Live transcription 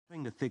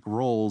Staring the thick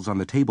rolls on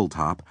the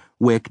tabletop,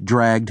 Wick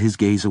dragged his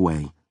gaze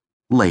away.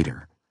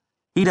 Later.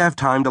 He'd have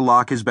time to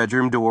lock his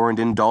bedroom door and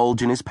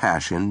indulge in his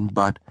passion,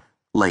 but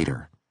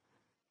later.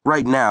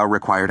 Right now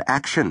required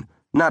action,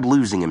 not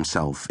losing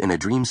himself in a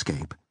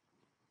dreamscape.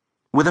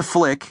 With a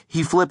flick,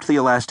 he flipped the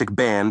elastic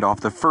band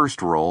off the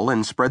first roll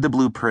and spread the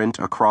blueprint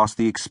across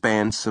the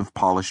expanse of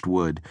polished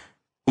wood.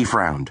 He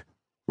frowned.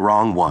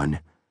 Wrong one.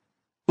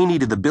 He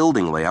needed the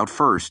building layout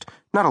first,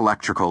 not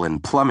electrical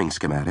and plumbing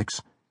schematics.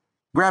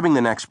 Grabbing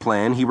the next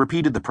plan, he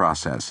repeated the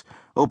process,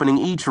 opening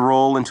each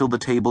roll until the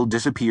table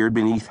disappeared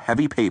beneath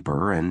heavy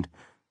paper and,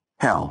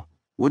 hell,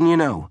 wouldn't you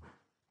know,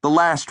 the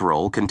last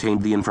roll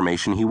contained the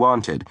information he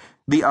wanted,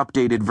 the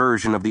updated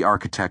version of the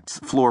architect's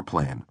floor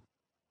plan.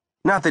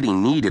 Not that he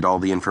needed all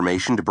the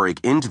information to break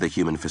into the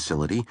human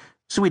facility.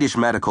 Swedish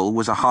Medical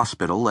was a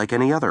hospital like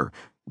any other,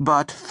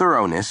 but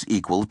thoroughness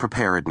equaled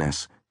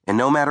preparedness, and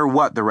no matter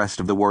what the rest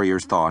of the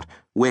warriors thought,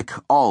 Wick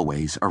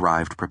always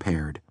arrived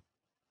prepared.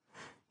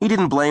 He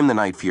didn't blame the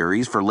Night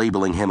Furies for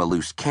labeling him a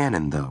loose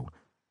cannon, though.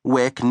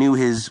 Wick knew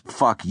his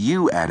fuck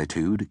you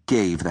attitude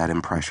gave that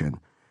impression.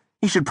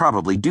 He should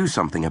probably do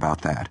something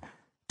about that.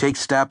 Take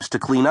steps to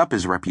clean up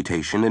his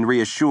reputation and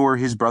reassure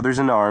his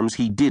brothers-in-arms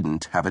he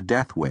didn't have a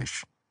death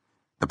wish.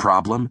 The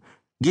problem?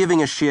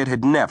 Giving a shit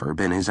had never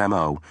been his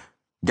M.O.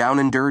 Down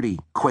and dirty,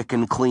 quick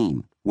and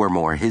clean were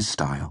more his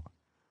style.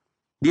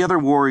 The other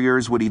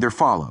warriors would either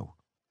follow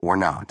or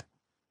not.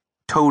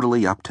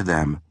 Totally up to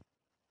them.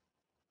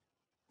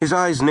 His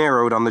eyes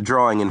narrowed on the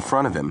drawing in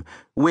front of him.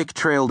 Wick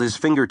trailed his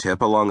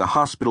fingertip along a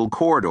hospital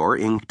corridor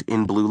inked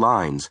in blue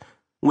lines.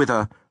 With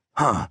a,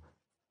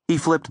 he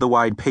flipped the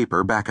wide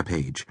paper back a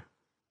page.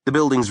 The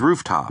building's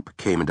rooftop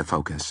came into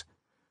focus.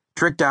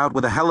 Tricked out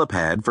with a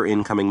helipad for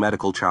incoming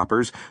medical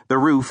choppers, the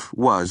roof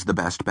was the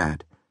best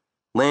bet.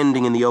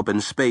 Landing in the open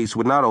space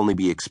would not only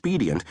be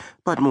expedient,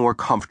 but more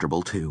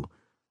comfortable too.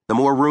 The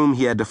more room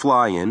he had to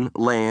fly in,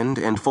 land,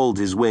 and fold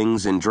his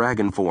wings in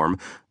dragon form,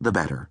 the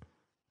better.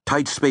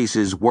 Tight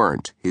spaces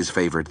weren't his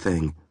favorite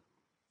thing.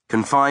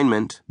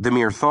 Confinement, the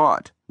mere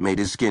thought, made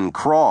his skin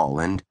crawl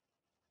and...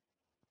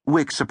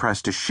 Wick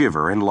suppressed a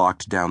shiver and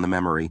locked down the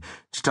memory,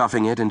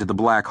 stuffing it into the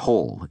black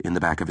hole in the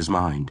back of his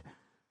mind.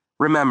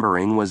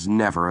 Remembering was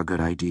never a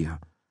good idea.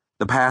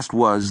 The past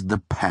was the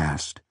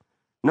past.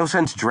 No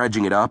sense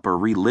dredging it up or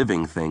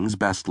reliving things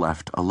best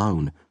left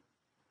alone.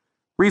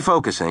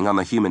 Refocusing on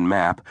the human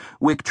map,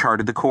 Wick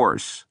charted the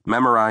course,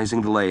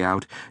 memorizing the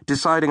layout,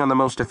 deciding on the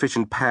most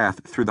efficient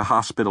path through the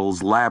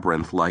hospital's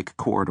labyrinth-like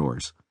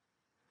corridors.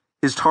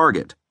 His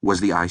target was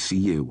the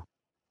ICU,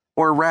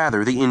 or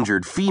rather the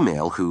injured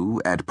female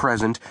who, at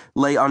present,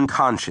 lay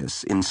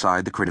unconscious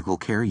inside the critical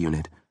care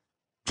unit.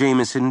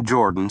 Jameson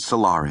Jordan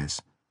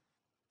Solaris.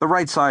 The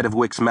right side of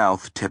Wick's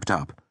mouth tipped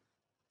up.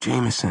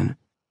 Jameson.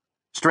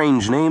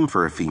 Strange name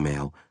for a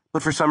female,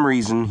 but for some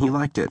reason he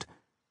liked it.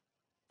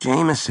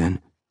 Jameson,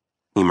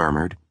 he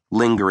murmured,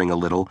 lingering a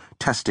little,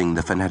 testing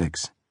the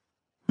phonetics.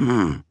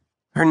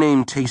 Her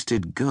name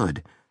tasted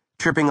good,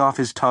 tripping off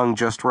his tongue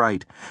just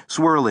right,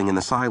 swirling in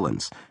the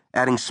silence,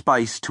 adding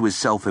spice to his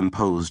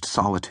self-imposed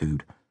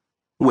solitude.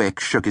 Wick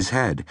shook his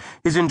head,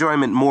 his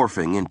enjoyment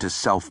morphing into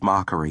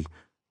self-mockery.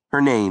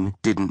 Her name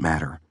didn't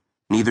matter.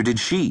 Neither did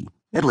she,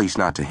 at least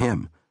not to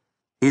him.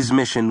 His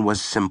mission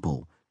was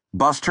simple.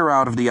 Bust her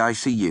out of the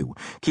ICU,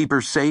 keep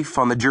her safe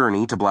on the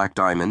journey to Black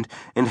Diamond,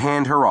 and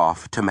hand her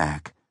off to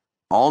Mac.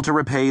 All to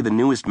repay the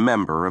newest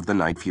member of the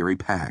Night Fury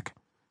pack.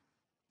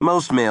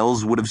 Most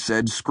males would have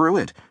said screw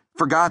it,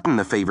 forgotten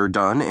the favor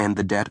done and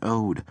the debt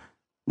owed.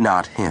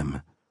 Not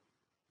him.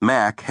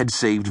 Mac had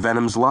saved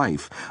Venom's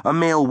life, a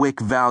male Wick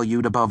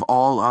valued above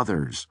all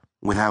others.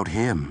 Without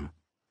him.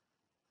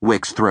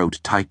 Wick's throat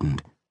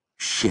tightened.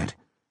 Shit.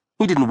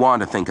 He didn't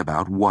want to think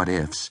about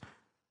what-ifs.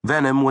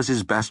 Venom was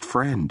his best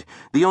friend,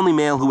 the only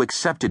male who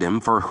accepted him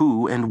for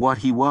who and what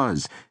he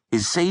was,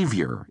 his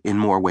savior in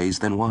more ways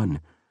than one.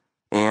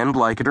 And,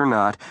 like it or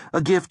not,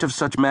 a gift of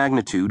such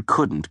magnitude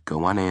couldn't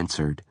go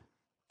unanswered.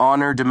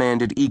 Honor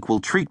demanded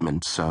equal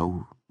treatment,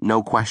 so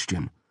no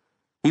question.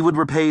 He would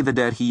repay the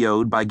debt he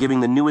owed by giving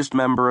the newest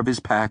member of his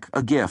pack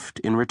a gift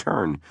in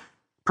return.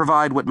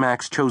 Provide what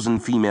Mac's chosen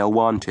female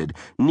wanted,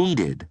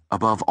 needed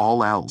above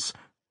all else.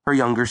 Her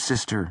younger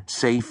sister,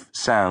 safe,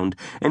 sound,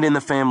 and in the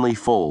family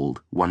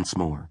fold once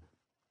more.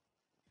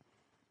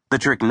 The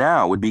trick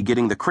now would be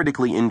getting the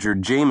critically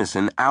injured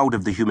Jameson out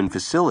of the human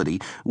facility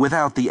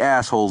without the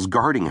assholes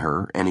guarding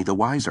her any the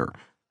wiser.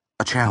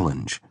 A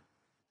challenge.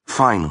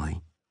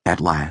 Finally, at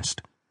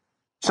last.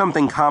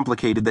 Something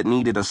complicated that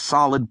needed a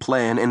solid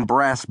plan and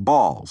brass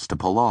balls to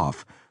pull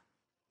off.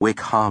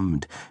 Wick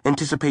hummed,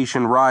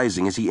 anticipation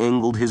rising as he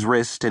angled his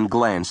wrist and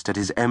glanced at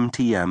his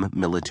MTM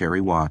military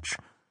watch.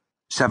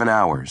 7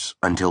 hours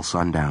until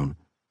sundown.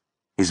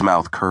 His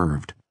mouth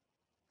curved.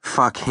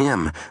 Fuck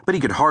him, but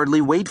he could hardly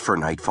wait for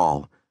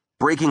nightfall.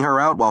 Breaking her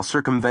out while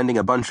circumventing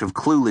a bunch of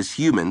clueless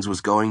humans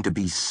was going to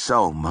be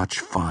so much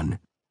fun.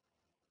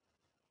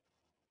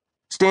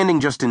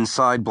 Standing just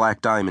inside Black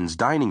Diamond's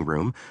dining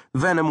room,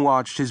 Venom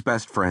watched his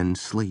best friend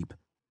sleep.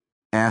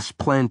 Ass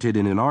planted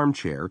in an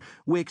armchair,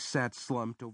 Wick sat slumped over